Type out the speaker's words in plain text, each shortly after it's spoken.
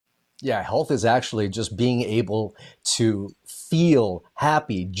Yeah, health is actually just being able to feel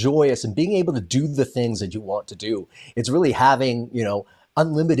happy, joyous, and being able to do the things that you want to do. It's really having,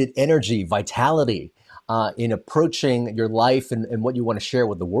 unlimited energy, vitality in approaching your life and what you want to share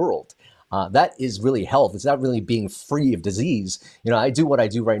with the world. That is really health. It's not really being free of disease. I do what I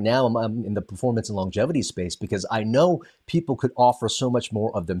do right now. I'm in the performance and longevity space because I know people could offer so much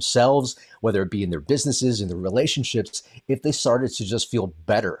more of themselves, whether it be in their businesses, in their relationships, if they started to just feel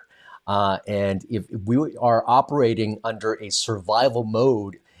better. And if we are operating under a survival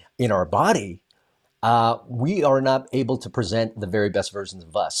mode in our body, we are not able to present the very best versions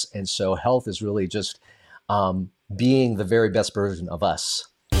of us. And so health is really just being the very best version of us.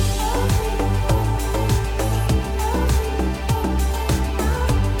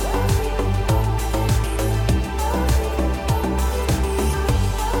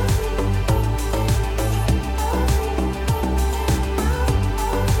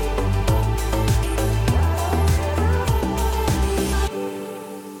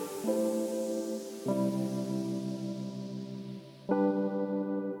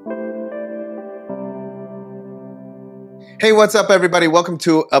 Hey, what's up, everybody? Welcome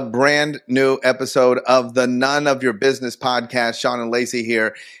to a brand new episode of the None of Your Business podcast. Sean and Lacey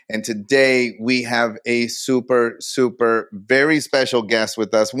here. And today we have a super, very special guest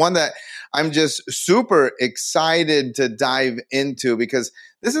with us. One that I'm just super excited to dive into because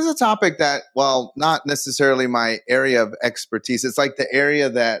this is a topic that, well, not necessarily my area of expertise. It's like the area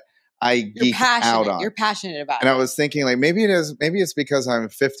that I geek out on. You're passionate about and it. I was thinking, like, maybe it's because I'm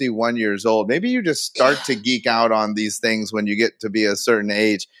 51 years old. Maybe you just start to geek out on these things when you get to be a certain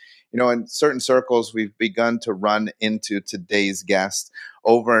age. In certain circles, we've begun to run into today's guest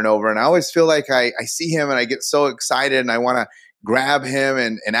over and over. And I always feel like I see him and I get so excited and I want to grab him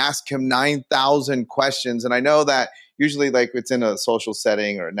and ask him 9,000 questions. And I know that usually, like, it's in a social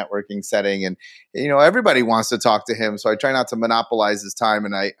setting or a networking setting, and everybody wants to talk to him. So I try not to monopolize his time.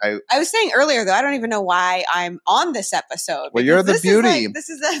 And I was saying earlier, though, I don't even know why I'm on this episode. Well, you're the beauty. This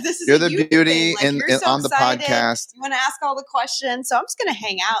is you're the beauty so on the excited. podcast. You want to ask all the questions, so I'm just going to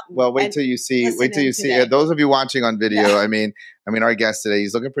hang out. Well, wait till you see. Those of you watching on video, yeah. I mean, our guest today,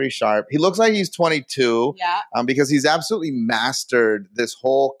 he's looking pretty sharp. He looks like he's 22. Yeah. Because he's absolutely mastered this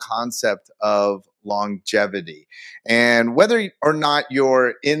whole concept of longevity. And whether or not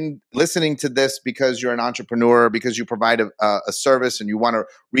you're listening to this because you're an entrepreneur, because you provide a service and you want to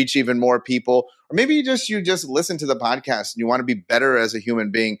reach even more people, or maybe you just listen to the podcast and you want to be better as a human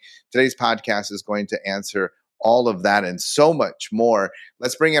being, today's podcast is going to answer all of that and so much more.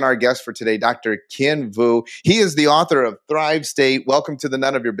 Let's bring in our guest for today, Dr. Kien Vu. He is the author of Thrive State. Welcome to the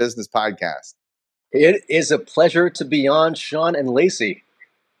None of Your Business podcast. It is a pleasure to be on, Sean and Lacey.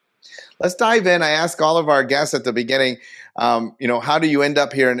 Let's dive in. I ask all of our guests at the beginning, how do you end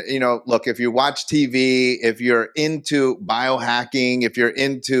up here? And, look, if you watch TV, if you're into biohacking, if you're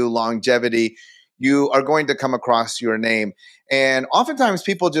into longevity, you are going to come across your name. And oftentimes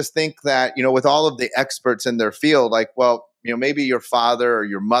people just think that, with all of the experts in their field, like, well, maybe your father or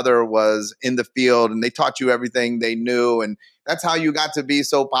your mother was in the field and they taught you everything they knew. And that's how you got to be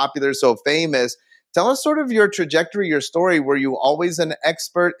so popular, so famous. Tell us sort of your trajectory, your story. Were you always an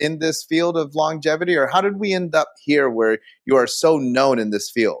expert in this field of longevity, or how did we end up here where you are so known in this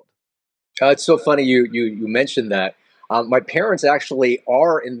field? It's so funny you mentioned that. My parents actually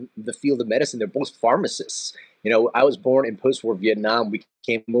are in the field of medicine. They're both pharmacists. I was born in post-war Vietnam. We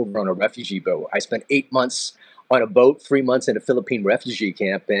came over on a refugee boat. I spent 8 months on a boat, 3 months in a Philippine refugee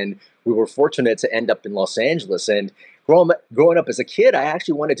camp, and we were fortunate to end up in Los Angeles. And growing up as a kid, I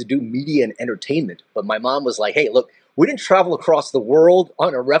actually wanted to do media and entertainment. But my mom was like, hey, look, we didn't travel across the world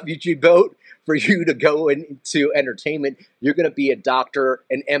on a refugee boat for you to go into entertainment. You're going to be a doctor,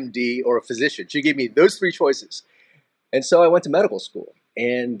 an MD, or a physician. She gave me those three choices. And so I went to medical school.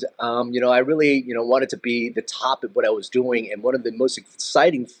 And, I really, wanted to be the top at what I was doing. And one of the most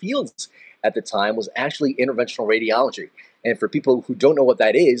exciting fields at the time was actually interventional radiology. And for people who don't know what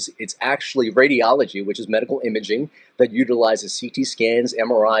that is, it's actually radiology, which is medical imaging that utilizes CT scans,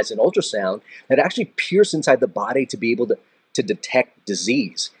 MRIs, and ultrasound that actually pierce inside the body to be able to detect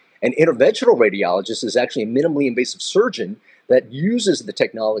disease. An interventional radiologist is actually a minimally invasive surgeon that uses the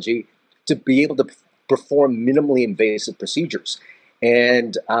technology to be able to perform minimally invasive procedures.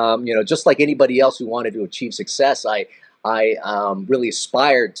 And, just like anybody else who wanted to achieve success, I really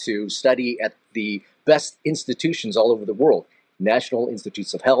aspired to study at the best institutions all over the world: National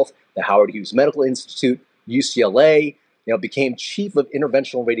Institutes of Health, the Howard Hughes Medical Institute, UCLA. Became chief of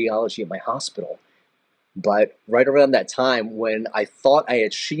interventional radiology at my hospital. But right around that time, when I thought I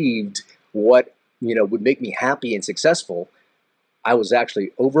achieved what would make me happy and successful, I was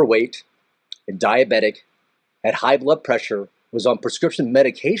actually overweight and diabetic, had high blood pressure, was on prescription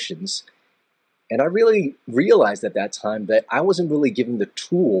medications. And I really realized at that time that I wasn't really given the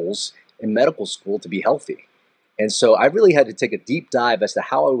tools in medical school to be healthy. And so I really had to take a deep dive as to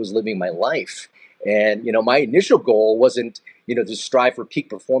how I was living my life. And, my initial goal wasn't, to strive for peak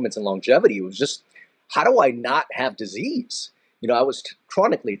performance and longevity. It was just, how do I not have disease? I was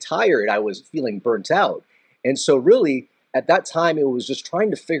chronically tired. I was feeling burnt out. And so really, at that time, it was just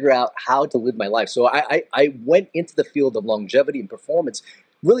trying to figure out how to live my life. So I went into the field of longevity and performance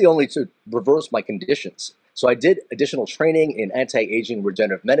really only to reverse my conditions. So I did additional training in anti-aging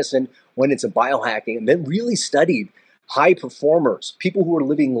regenerative medicine, went into biohacking, and then really studied high performers, people who are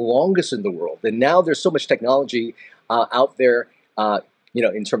living longest in the world. And now there's so much technology out there,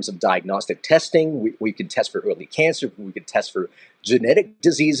 in terms of diagnostic testing. We can test for early cancer. We can test for genetic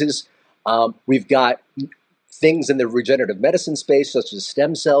diseases. We've got things in the regenerative medicine space, such as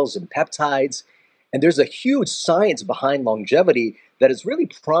stem cells and peptides. And there's a huge science behind longevity that is really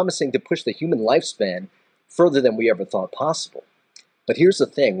promising to push the human lifespan further than we ever thought possible. But here's the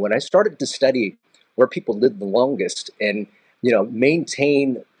thing. When I started to study where people live the longest and,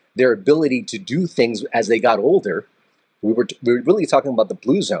 maintain their ability to do things as they got older, we were really talking about the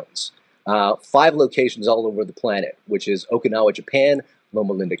blue zones. 5 locations all over the planet, which is Okinawa, Japan,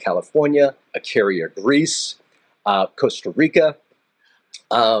 Loma Linda, California, Icaria, Greece, Costa Rica.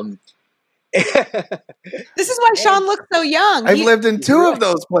 This is why Sean looks so young. I've lived in 2 of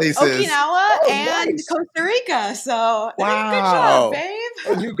those places. Okinawa and nice. Costa Rica. So good Wow. job, babe.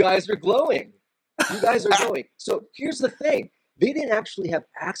 Oh, you guys are glowing. So here's the thing. They didn't actually have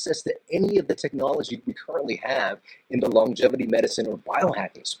access to any of the technology we currently have in the longevity medicine or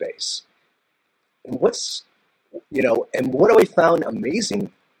biohacking space. And what I found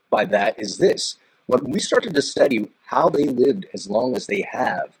amazing by that is this. When we started to study how they lived as long as they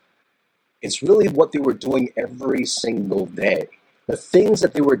have, it's really what they were doing every single day. The things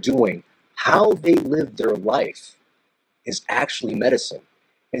that they were doing, how they lived their life, is actually medicine.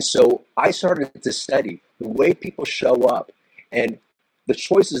 And so I started to study the way people show up, and the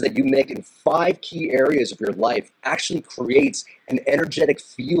choices that you make in 5 key areas of your life actually creates an energetic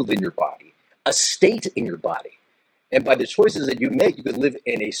field in your body, a state in your body. And by the choices that you make, you could live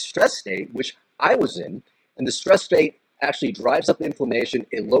in a stress state, which I was in, and the stress state actually drives up inflammation,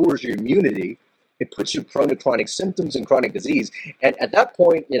 it lowers your immunity, it puts you prone to chronic symptoms and chronic disease. And at that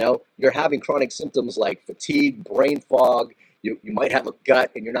point, you're having chronic symptoms like fatigue, brain fog, you might have a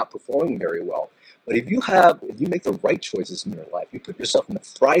gut and you're not performing very well. But if you make the right choices in your life, you put yourself in a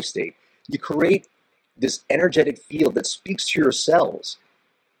thrive state, you create this energetic field that speaks to your cells.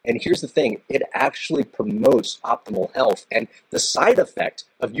 And here's the thing, it actually promotes optimal health. And the side effect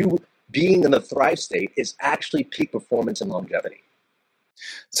of you being in the thrive state is actually peak performance and longevity.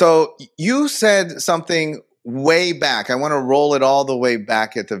 So you said something way back. I want to roll it all the way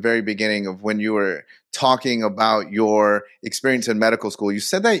back at the very beginning of when you were talking about your experience in medical school. You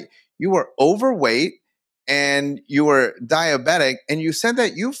said that you were overweight and you were diabetic, and you said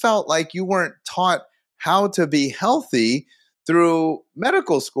that you felt like you weren't taught how to be healthy through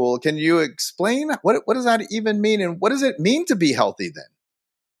medical school. Can you explain what does that even mean, and what does it mean to be healthy then?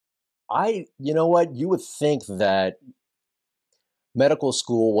 You would think that medical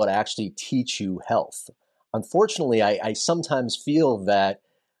school would actually teach you health. Unfortunately, I sometimes feel that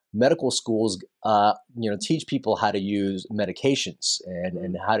medical schools, teach people how to use medications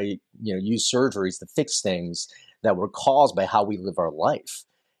and how to, use surgeries to fix things that were caused by how we live our life.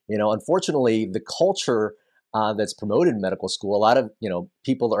 Unfortunately, the culture that's promoted in medical school, a lot of,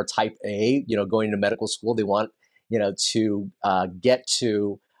 people are type A, going to medical school. They want, to get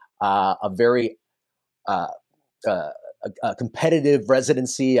to a very a competitive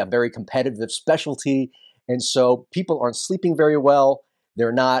residency, a very competitive specialty. And so people aren't sleeping very well.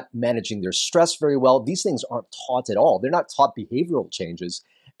 They're not managing their stress very well. These things aren't taught at all. They're not taught behavioral changes.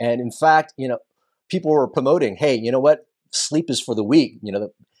 And in fact, people were promoting, hey, you know what? Sleep is for the weak.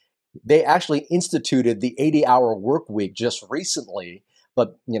 They actually instituted the 80-hour work week just recently.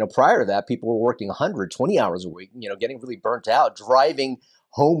 But, prior to that, people were working 120 hours a week, getting really burnt out, driving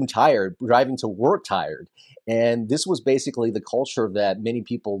home tired, driving to work tired. And this was basically the culture that many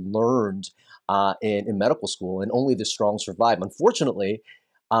people learned in medical school, and only the strong survive. Unfortunately,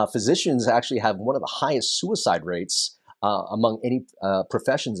 physicians actually have one of the highest suicide rates among any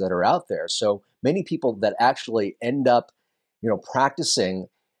professions that are out there. So many people that actually end up, practicing.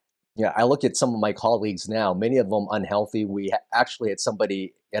 I look at some of my colleagues now, many of them unhealthy. We actually had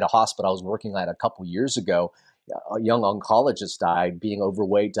somebody at a hospital I was working at a couple years ago. a young oncologist died being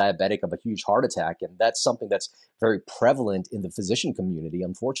overweight, diabetic, of a huge heart attack. And that's something that's very prevalent in the physician community,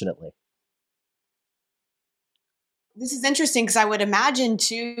 unfortunately. This is interesting because I would imagine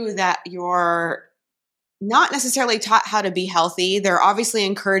too that you're not necessarily taught how to be healthy. They're obviously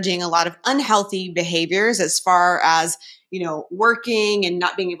encouraging a lot of unhealthy behaviors as far as, working and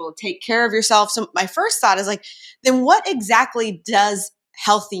not being able to take care of yourself. So my first thought is like, then what exactly does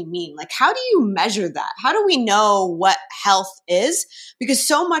healthy mean? Like, how do you measure that? How do we know what health is? Because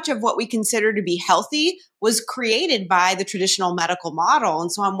so much of what we consider to be healthy was created by the traditional medical model.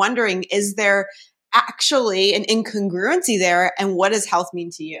 And so I'm wondering, is there actually an incongruency there? And what does health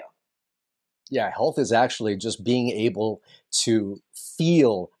mean to you? Yeah, health is actually just being able to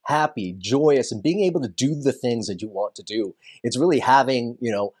feel happy, joyous, and being able to do the things that you want to do. It's really having,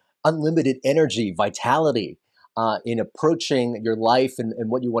 unlimited energy, vitality in approaching your life and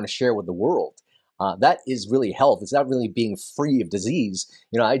what you want to share with the world. That is really health. It's not really being free of disease.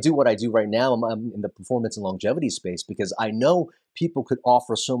 I do what I do right now. I'm in the performance and longevity space because I know people could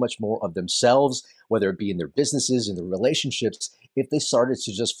offer so much more of themselves, whether it be in their businesses, in their relationships, if they started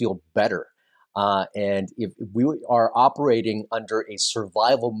to just feel better. And if we are operating under a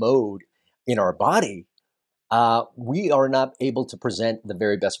survival mode in our body, we are not able to present the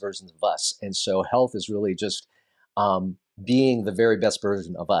very best versions of us. And so health is really just being the very best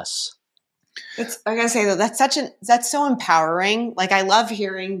version of us. I gotta say though, that's so empowering. Like, I love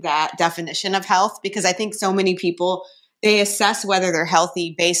hearing that definition of health because I think so many people, they assess whether they're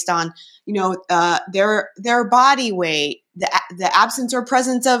healthy based on, their body weight, the absence or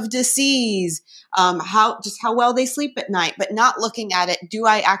presence of disease, how well they sleep at night, but not looking at it. Do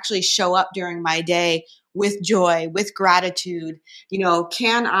I actually show up during my day with joy, with gratitude?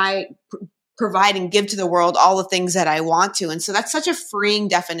 Can I provide and give to the world all the things that I want to? And so that's such a freeing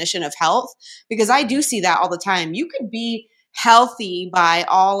definition of health because I do see that all the time. You could be healthy by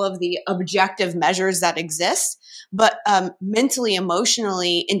all of the objective measures that exist, but mentally,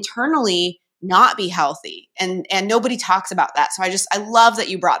 emotionally, internally not be healthy. And nobody talks about that. So I love that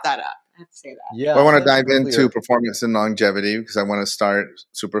you brought that up. I have to say that. Yeah, I want to dive into performance and longevity because I want to start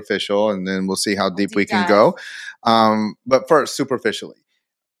superficial and then we'll see how deep we can go. But first, superficially,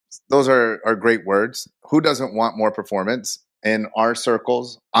 those are great words. Who doesn't want more performance in our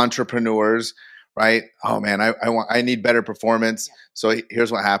circles? Entrepreneurs, right? Oh man, I need better performance. Yeah. So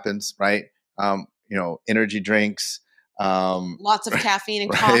here's what happens, right? Energy drinks, lots of caffeine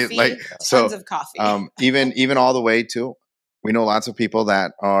and coffee, tons of coffee. even all the way to, we know lots of people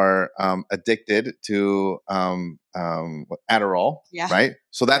that are addicted to Adderall, right?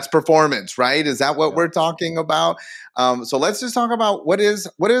 So that's performance, right? Is that what we're talking about? So let's just talk about what is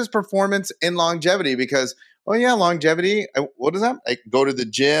performance in longevity, because longevity, what is that? I go to the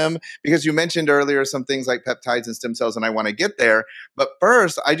gym, because you mentioned earlier some things like peptides and stem cells, and I want to get there. But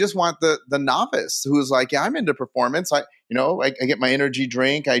first, I just want the novice who's like, I'm into performance. I get my energy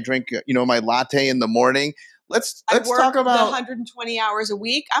drink. I drink, my latte in the morning. Let's talk about 120 hours a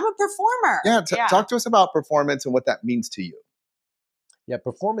week. I'm a performer. Yeah, talk to us about performance and what that means to you. Yeah,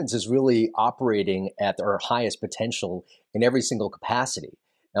 performance is really operating at our highest potential in every single capacity.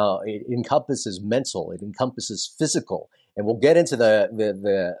 It encompasses mental, it encompasses physical, and we'll get into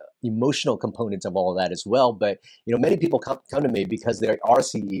the emotional components of all of that as well. But many people come to me because they are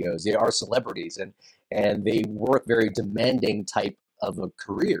CEOs, they are celebrities, and they work very demanding type of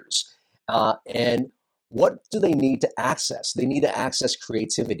careers. And what do they need to access? They need to access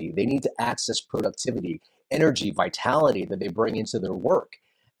creativity. They need to access productivity, energy, vitality that they bring into their work.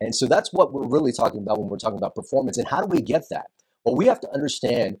 And so that's what we're really talking about when we're talking about performance. And how do we get that? Well, we have to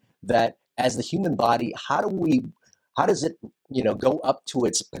understand that as the human body, how does it, go up to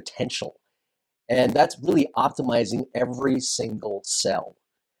its potential? And that's really optimizing every single cell.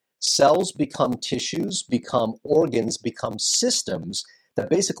 Cells become tissues, become organs, become systems that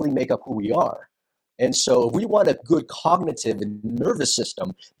basically make up who we are. And so if we want a good cognitive and nervous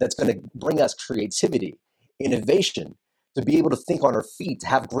system that's going to bring us creativity, innovation, to be able to think on our feet, to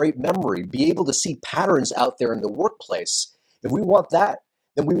have great memory, be able to see patterns out there in the workplace, if we want that,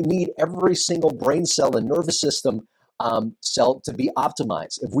 then we need every single brain cell and nervous system cell to be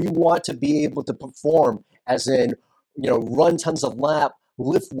optimized. If we want to be able to perform, as in, run tons of laps,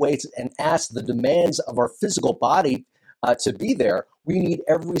 lift weights, and ask the demands of our physical body to be there, we need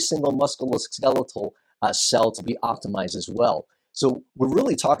every single musculoskeletal cell to be optimized as well. So we're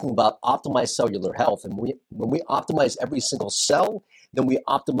really talking about optimized cellular health. And when we optimize every single cell, then we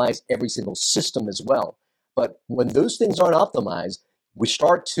optimize every single system as well. But when those things aren't optimized, we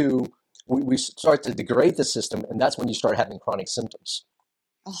start to degrade the system, and that's when you start having chronic symptoms.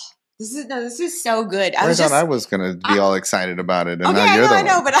 Oh, This is so good. I thought I was going to be all excited about it, and okay, now you're the I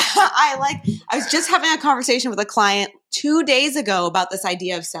know, one. but I was just having a conversation with a client 2 days ago about this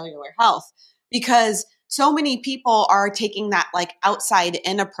idea of cellular health, because so many people are taking that like outside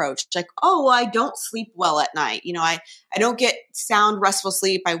in approach, like, oh, well, I don't sleep well at night. You know, I don't get sound, restful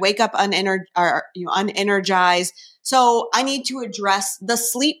sleep. I wake up unenergized. So I need to address the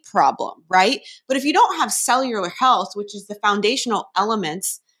sleep problem, right? But if you don't have cellular health, which is the foundational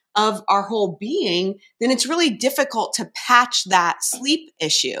elements of our whole being, then it's really difficult to patch that sleep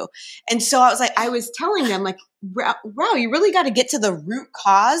issue. And so I was telling them like, wow, you really got to get to the root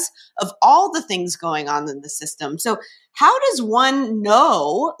cause of all the things going on in the system. So how does one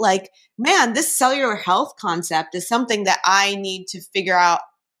know, like, man, this cellular health concept is something that I need to figure out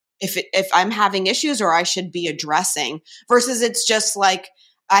if I'm having issues or I should be addressing, versus it's just like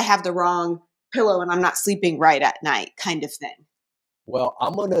I have the wrong pillow and I'm not sleeping right at night kind of thing? Well,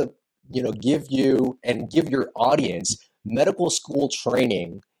 I'm going to, give you and give your audience medical school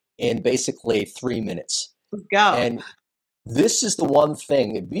training in basically 3 minutes. Let's go. And this is the one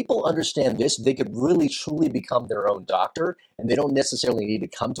thing, if people understand this, they could really truly become their own doctor, and they don't necessarily need to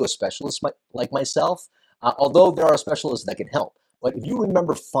come to a specialist like myself, although there are specialists that can help. But if you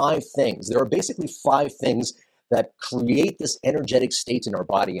remember 5 things, there are basically 5 things that create this energetic state in our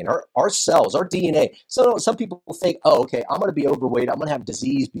body and our cells, our DNA. So some people think, oh, okay, I'm going to be overweight. I'm going to have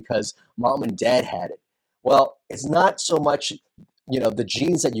disease because mom and dad had it. Well, it's not so much, the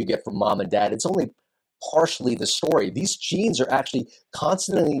genes that you get from mom and dad. It's only partially the story. These genes are actually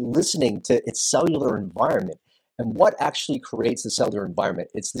constantly listening to its cellular environment. And what actually creates the cellular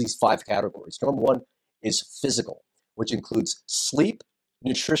environment? It's these 5 categories. Number 1 is physical, which includes sleep,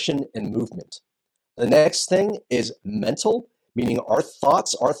 nutrition, and movement. The next thing is mental, meaning our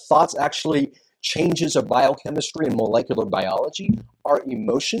thoughts. Our thoughts actually changes our biochemistry and molecular biology, our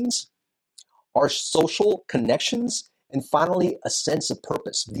emotions, our social connections, and finally, a sense of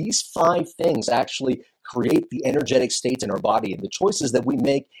purpose. These 5 things actually create the energetic states in our body, and the choices that we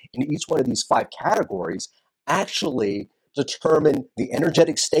make in each one of these 5 categories actually determine the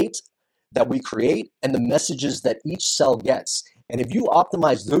energetic state that we create and the messages that each cell gets. And if you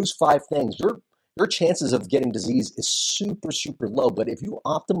optimize those 5 things, your chances of getting disease is super, super low. But if you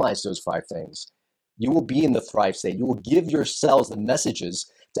optimize those 5 things, you will be in the thrive state. You will give your cells the messages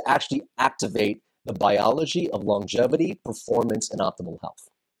to actually activate the biology of longevity, performance, and optimal health.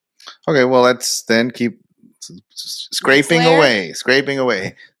 Okay, well, let's then keep scraping away.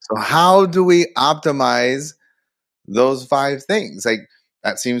 So how do we optimize those 5 things? Like,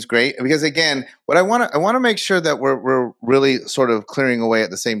 that seems great, because again, what I want to make sure that we're really sort of clearing away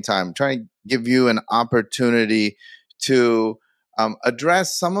at the same time. I'm trying to give you an opportunity to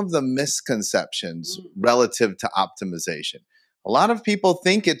address some of the misconceptions relative to optimization. A lot of people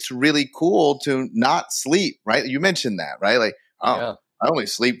think it's really cool to not sleep, right? You mentioned that, right? Like, I only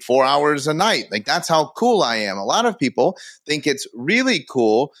sleep 4 hours a night. Like, that's how cool I am. A lot of people think it's really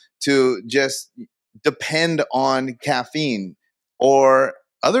cool to just depend on caffeine or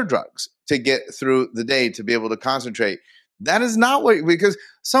other drugs to get through the day, to be able to concentrate. That is not because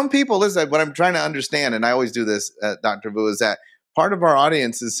some people, listen, what I'm trying to understand, and I always do this, Dr. Vu, is that part of our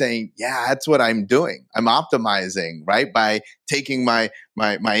audience is saying, yeah, that's what I'm doing. I'm optimizing, right? By taking my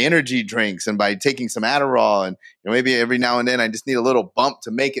energy drinks and by taking some Adderall, and maybe every now and then I just need a little bump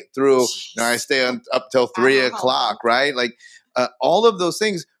to make it through. I stay up till 3 o'clock, right? Like all of those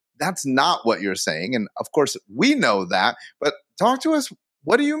things. That's not what you're saying. And of course, we know that. But talk to us.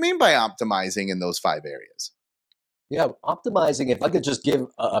 What do you mean by optimizing in those 5 areas? Yeah, optimizing, if I could just give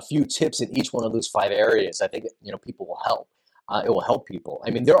a few tips in each one of those 5 areas, I think, people will help. It will help people. I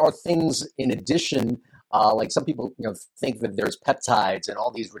mean, there are things in addition, like some people, think that there's peptides and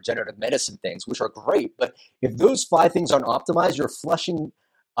all these regenerative medicine things, which are great. But if those 5 things aren't optimized, you're flushing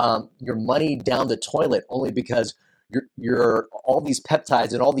your money down the toilet only because you're all these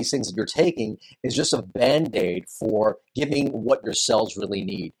peptides and all these things that you're taking is just a Band-Aid for giving what your cells really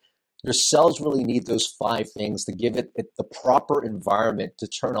need. Your cells really need those 5 things to give it the proper environment to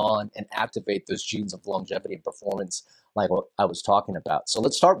turn on and activate those genes of longevity and performance, like what I was talking about. So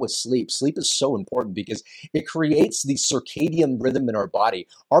let's start with sleep. Sleep is so important because it creates the circadian rhythm in our body.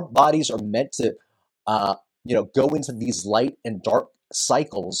 Our bodies are meant to, go into these light and dark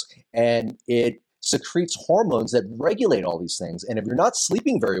cycles, and it secretes hormones that regulate all these things. And if you're not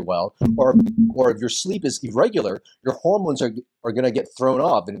sleeping very well, or if your sleep is irregular, your hormones are going to get thrown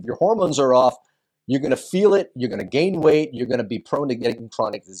off. And if your hormones are off, you're going to feel it, you're going to gain weight, you're going to be prone to getting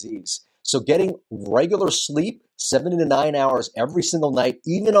chronic disease. So getting regular sleep, 7 to 9 hours every single night,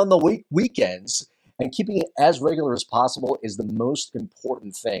 even on the weekends, and keeping it as regular as possible is the most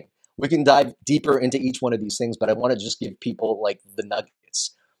important thing. We can dive deeper into each one of these things, but I want to just give people like the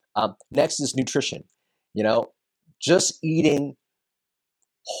nuggets. Next is nutrition. You know, just eating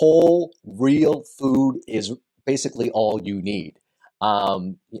whole, real food is basically all you need.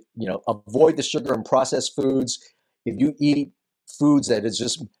 Avoid the sugar and processed foods. If you eat foods that is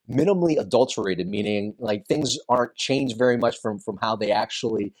just minimally adulterated, meaning like things aren't changed very much from how they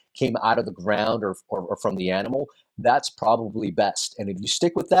actually came out of the ground or from the animal, that's probably best. And if you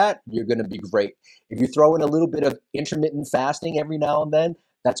stick with that, you're going to be great. If you throw in a little bit of intermittent fasting every now and then,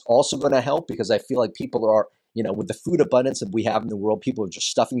 that's also going to help, because I feel like people are, with the food abundance that we have in the world, people are just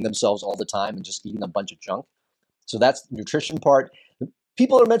stuffing themselves all the time and just eating a bunch of junk. So that's the nutrition part.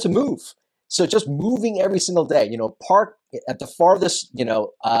 People are meant to move. So just moving every single day, park at the farthest,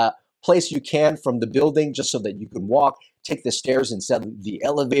 place you can from the building, just so that you can walk, take the stairs instead of the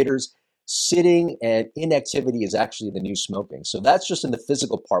elevators. Sitting and inactivity is actually the new smoking. So that's just in the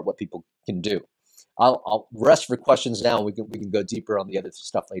physical part, what people can do. I'll rest for questions now. We can go deeper on the other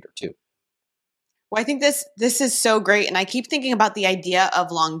stuff later too. Well, I think this is so great. And I keep thinking about the idea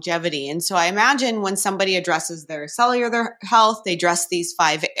of longevity. And so I imagine when somebody addresses their cellular health, they address these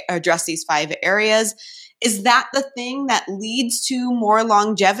five areas. Is that the thing that leads to more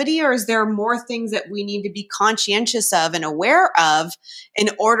longevity, or is there more things that we need to be conscientious of and aware of in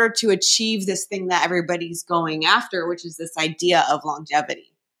order to achieve this thing that everybody's going after, which is this idea of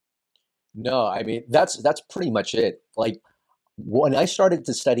longevity? No, I mean, that's pretty much it. Like, when I started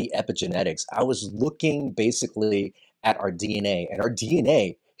to study epigenetics, I was looking basically at our DNA. And our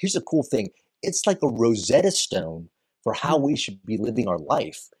DNA, here's the cool thing, it's like a Rosetta Stone for how we should be living our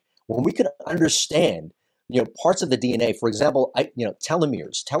life. When we can understand, parts of the DNA, for example,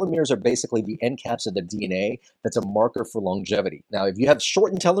 telomeres. Telomeres are basically the end caps of the DNA that's a marker for longevity. Now, if you have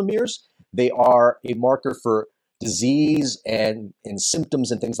shortened telomeres, they are a marker for disease and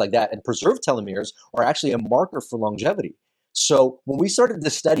symptoms and things like that. And preserved telomeres are actually a marker for longevity. So when we started to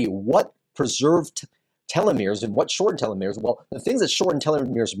study what preserved telomeres and what shortened telomeres, well, the things that shorten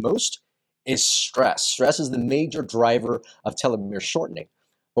telomeres most is stress. Stress is the major driver of telomere shortening.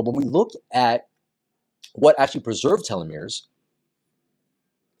 But when we look at what actually preserved telomeres,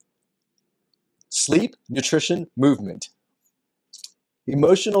 sleep, nutrition, movement.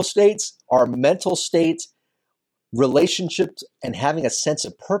 Emotional states, our mental states, relationships, and having a sense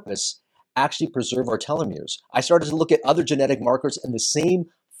of purpose actually preserve our telomeres. I started to look at other genetic markers, and the same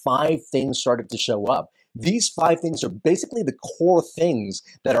 5 things started to show up. These 5 things are basically the core things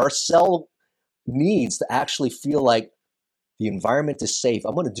that our cell needs to actually feel like the environment is safe.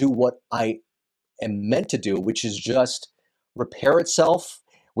 I'm going to do what I am meant to do, which is just repair itself,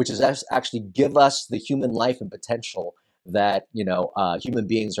 which is actually give us the human life and potential that human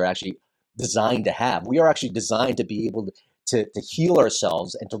beings are actually designed to have. We are actually designed to be able to heal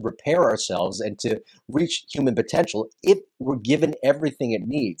ourselves and to repair ourselves and to reach human potential if we're given everything it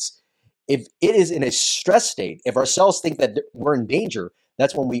needs. If it is in a stress state, if our cells think that we're in danger,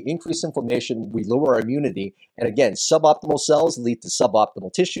 that's when we increase inflammation, we lower our immunity. And again, suboptimal cells lead to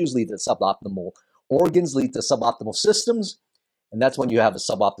suboptimal tissues, lead to suboptimal organs, lead to suboptimal systems. And that's when you have a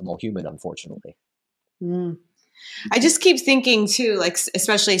suboptimal human, unfortunately. I just keep thinking too, like,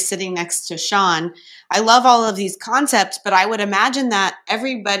 especially sitting next to Sean, I love all of these concepts, but I would imagine that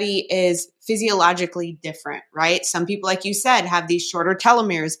everybody is physiologically different, right? Some people, like you said, have these shorter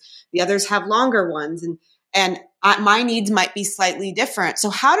telomeres. The others have longer ones. And my needs might be slightly different. So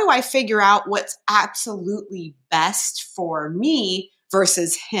how do I figure out what's absolutely best for me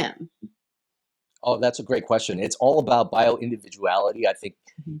versus him? Oh, that's a great question. It's all about bio-individuality. I think,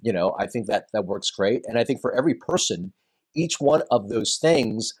 I think that works great. And I think for every person, each one of those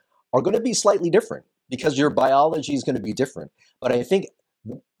things are going to be slightly different because your biology is going to be different. But I think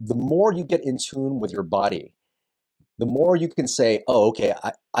the more you get in tune with your body, the more you can say, oh, okay,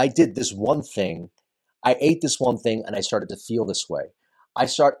 I did this one thing. I ate this one thing and I started to feel this way. I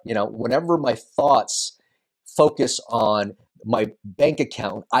start, whenever my thoughts focus on my bank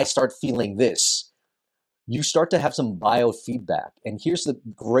account, I start feeling this. You start to have some biofeedback. And here's the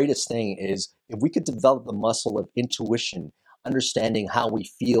greatest thing is if we could develop the muscle of intuition, understanding how we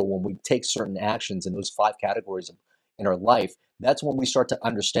feel when we take certain actions in those 5 categories in our life, that's when we start to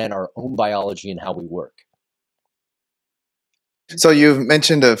understand our own biology and how we work. So you've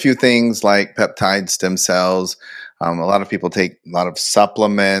mentioned a few things like peptide stem cells. A lot of people take a lot of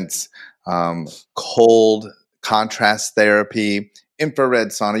supplements, cold contrast therapy, infrared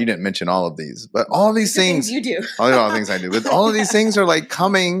sauna. You didn't mention all of these, but all of these things you do. all the things I do, but all of these things are like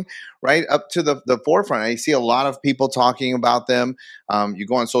coming right up to the forefront. I see a lot of people talking about them. You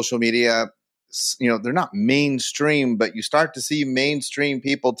go on social media, they're not mainstream, but you start to see mainstream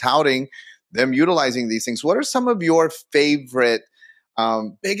people touting them utilizing these things. What are some of your favorite,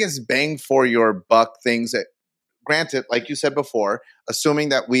 biggest bang for your buck things that, granted, like you said before, assuming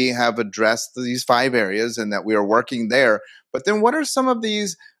that we have addressed these 5 areas and that we are working there, but then what are some of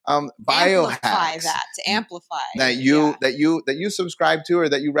these biohacks that you subscribe to or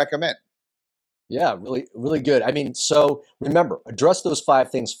that you recommend? Yeah, really, really good. I mean, so remember, address those 5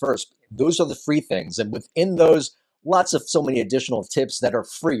 things first. Those are the free things. And within those, lots of so many additional tips that are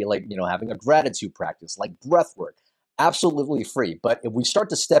free, like, having a gratitude practice, like breath work, absolutely free. But if we start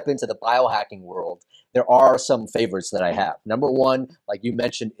to step into the biohacking world, there are some favorites that I have. Number one, like you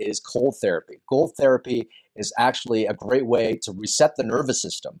mentioned, is cold therapy. Cold therapy is actually a great way to reset the nervous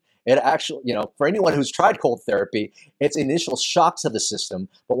system. It actually, for anyone who's tried cold therapy, it's initial shock to the system.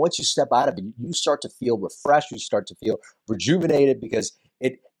 But once you step out of it, you start to feel refreshed. You start to feel rejuvenated because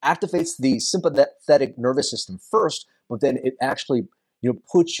it activates the sympathetic nervous system first, but then it actually,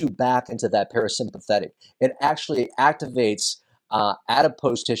 puts you back into that parasympathetic. It actually activates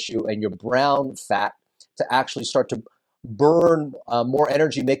adipose tissue and your brown fat to actually start to burn more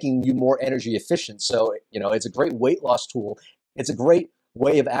energy, making you more energy efficient. So, it's a great weight loss tool. It's a great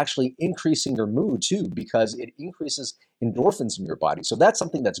way of actually increasing your mood too, because it increases endorphins in your body. So that's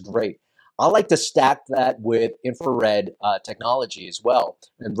something that's great. I like to stack that with infrared technology as well,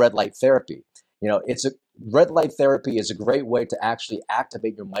 and red light therapy. Red light therapy is a great way to actually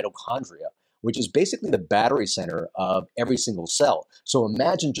activate your mitochondria, which is basically the battery center of every single cell. So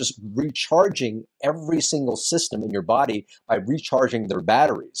imagine just recharging every single system in your body by recharging their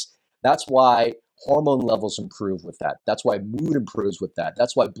batteries. That's why hormone levels improve with that. That's why mood improves with that.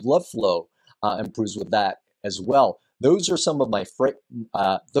 That's why blood flow improves with that as well. Those are some of my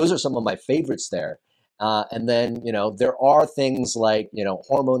favorites there. And then there are things like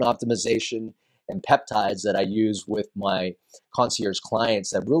hormone optimization and peptides that I use with my concierge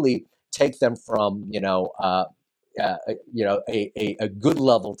clients that really take them from a good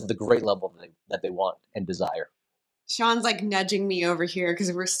level to the great level that they want and desire. Sean's like nudging me over here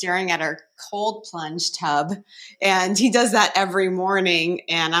because we're staring at our cold plunge tub, and he does that every morning.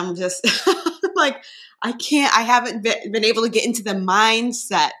 And I'm just like, I haven't been able to get into the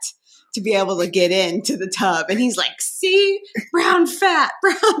mindset to be able to get into the tub. And he's like, see, brown fat.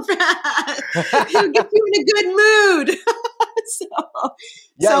 He'll get you in a good mood.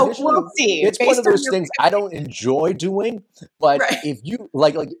 So we'll see. It's one of those things I don't enjoy doing, but right. If you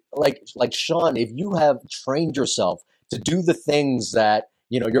like Sean, if you have trained yourself to do the things that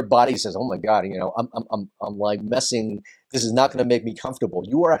your body says, oh my God, I'm like messing. This is not going to make me comfortable.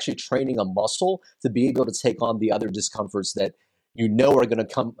 You are actually training a muscle to be able to take on the other discomforts that are going to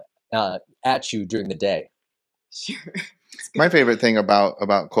come at you during the day. Sure. My favorite thing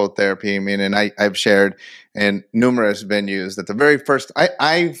about cold therapy, and I've shared in numerous venues that the very first,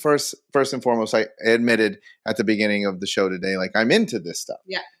 I first and foremost, I admitted at the beginning of the show today, like I'm into this stuff.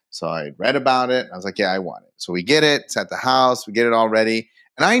 Yeah. So I read about it. I was like, yeah, I want it. So we get it. It's at the house. We get it all ready.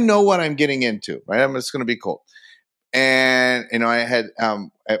 And I know what I'm getting into, right? I'm just going to be cold. And, I had,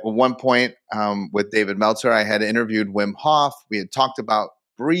 at one point with David Meltzer, I had interviewed Wim Hof. We had talked about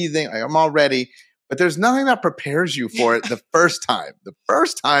breathing. I'm all ready. But there's nothing that prepares you for it the first time. The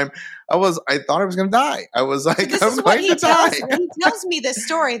first time I thought I was going to die. I was like, I'm going to die. He tells me this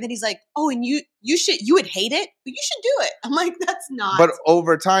story that he's like, oh, and you would hate it, but you should do it. I'm like, that's not. But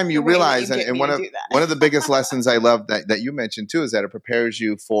over time you realize, and one of the biggest lessons I love that you mentioned too, is that it prepares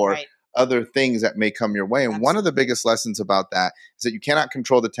you for other things that may come your way. And one of the biggest lessons about that is that you cannot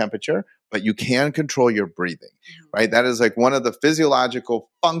control the temperature, but you can control your breathing, right? That is like one of the physiological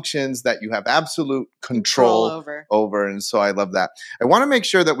functions that you have absolute control over. And so I love that. I want to make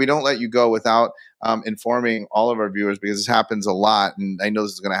sure that we don't let you go without informing all of our viewers, because this happens a lot. And I know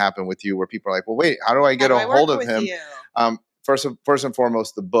this is going to happen with you, where people are like, well, wait, how do I get a hold of him? First and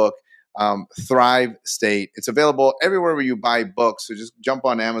foremost, the book, Thrive State. It's available everywhere where you buy books. So just jump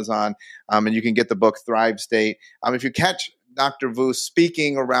on Amazon and you can get the book Thrive State. If you catch Dr. Vu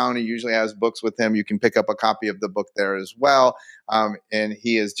speaking around, he usually has books with him. You can pick up a copy of the book there as well. And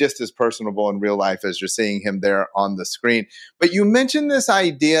he is just as personable in real life as you're seeing him there on the screen. But you mentioned this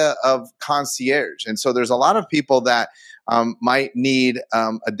idea of concierge. And so there's a lot of people that might need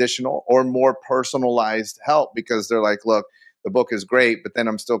additional or more personalized help, because they're like, look, the book is great, but then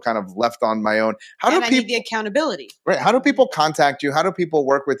I'm still kind of left on my own. I need the accountability. Right. How do people contact you? How do people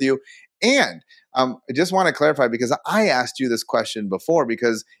work with you? And I just want to clarify, because I asked you this question before,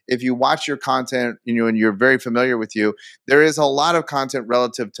 because if you watch your content, and you're very familiar with you, there is a lot of content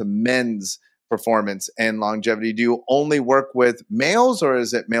relative to men's performance and longevity. Do you only work with males, or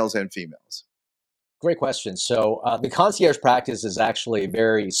is it males and females? Great question. So the concierge practice is actually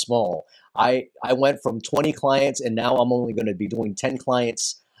very small. I went from 20 clients, and now I'm only going to be doing 10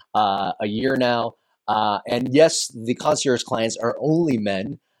 clients a year now. And yes, the concierge clients are only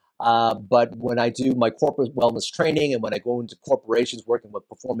men. But when I do my corporate wellness training and when I go into corporations working with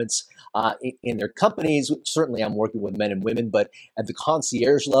performance in their companies, certainly I'm working with men and women. But at the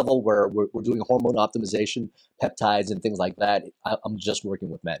concierge level, where we're doing hormone optimization, peptides, and things like that, I'm just working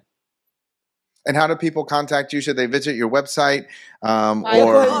with men. And how do people contact you? Should they visit your website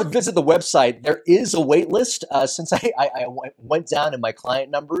or visit the website? There is a wait list since I went down in my client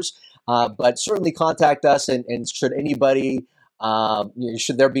numbers, but certainly contact us. And should anybody,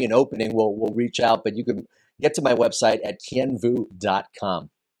 should there be an opening, we'll reach out. But you can get to my website at kienvu.com.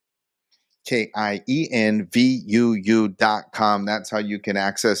 KIENVUU.com. That's how you can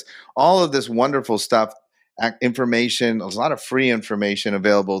access all of this wonderful stuff. Information. There's a lot of free information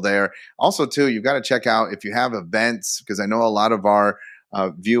available there. Also, too, you've got to check out if you have events, because I know a lot of our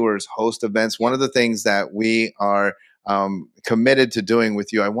viewers host events. One of the things that we are committed to doing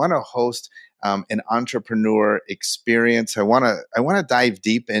with you, I want to host an entrepreneur experience. I want to dive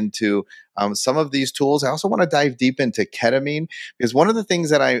deep into some of these tools. I also want to dive deep into ketamine, because one of the things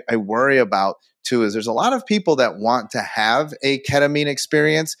that I worry about too is there's a lot of people that want to have a ketamine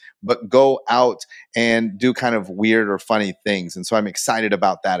experience, but go out and do kind of weird or funny things. And so I'm excited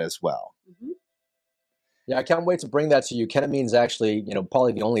about that as well. Mm-hmm. Yeah, I can't wait to bring that to you. Ketamine is actually,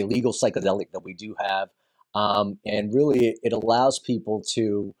 probably the only legal psychedelic that we do have. And really, it allows people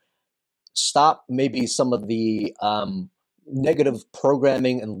to stop maybe some of the negative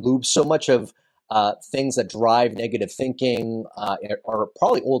programming and loops. So much of things that drive negative thinking are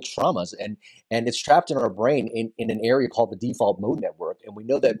probably old traumas, and it's trapped in our brain in an area called the default mode network. And we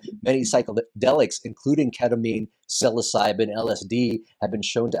know that many psychedelics, including ketamine, psilocybin, LSD, have been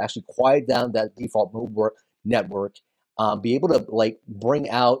shown to actually quiet down that default mode network, be able to bring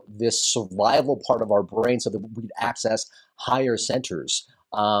out this survival part of our brain so that we can access higher centers.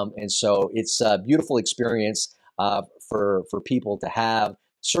 And so it's a beautiful experience for people to have.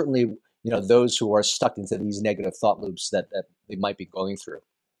 Certainly, those who are stuck into these negative thought loops that they might be going through.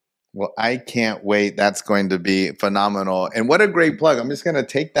 Well, I can't wait. That's going to be phenomenal. And what a great plug. I'm just going to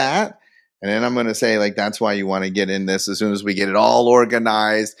take that, and then I'm going to say, that's why you want to get in this as soon as we get it all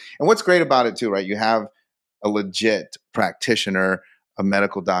organized. And what's great about it too, right? You have a legit practitioner, a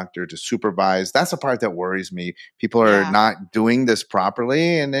medical doctor to supervise. That's the part that worries me. People are not doing this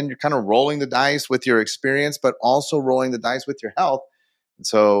properly, and then you're kind of rolling the dice with your experience, but also rolling the dice with your health. And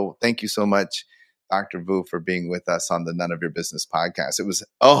so thank you so much, Dr. Vu, for being with us on the None of Your Business podcast. It was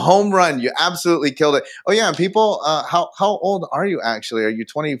a home run. You absolutely killed it. Oh yeah. And people, how old are you actually? Are you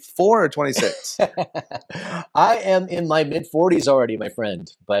 24 or 26? I am in my mid-40s already, my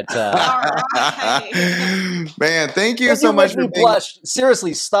friend. But all right. Man, thank you so much for being. Blush.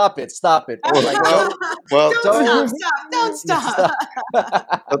 Seriously, stop it. Don't stop.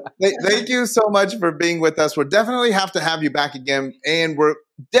 Thank you so much for being with us. We'll definitely have to have you back again, and we're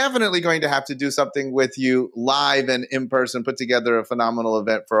definitely going to have to do something with you live and in person, put together a phenomenal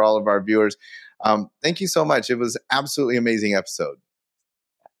event for all of our viewers. Thank you so much. It was absolutely amazing episode.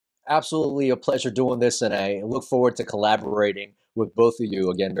 Absolutely a pleasure doing this, and I look forward to collaborating with both of you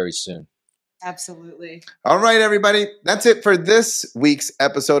again very soon. Absolutely. All right, everybody. That's it for this week's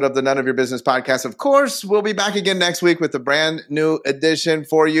episode of the None of Your Business podcast. Of course, we'll be back again next week with a brand new edition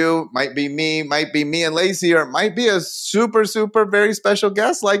for you. Might be me and Lacey, or it might be a super, super very special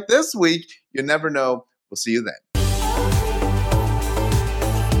guest like this week. You never know. We'll see you then.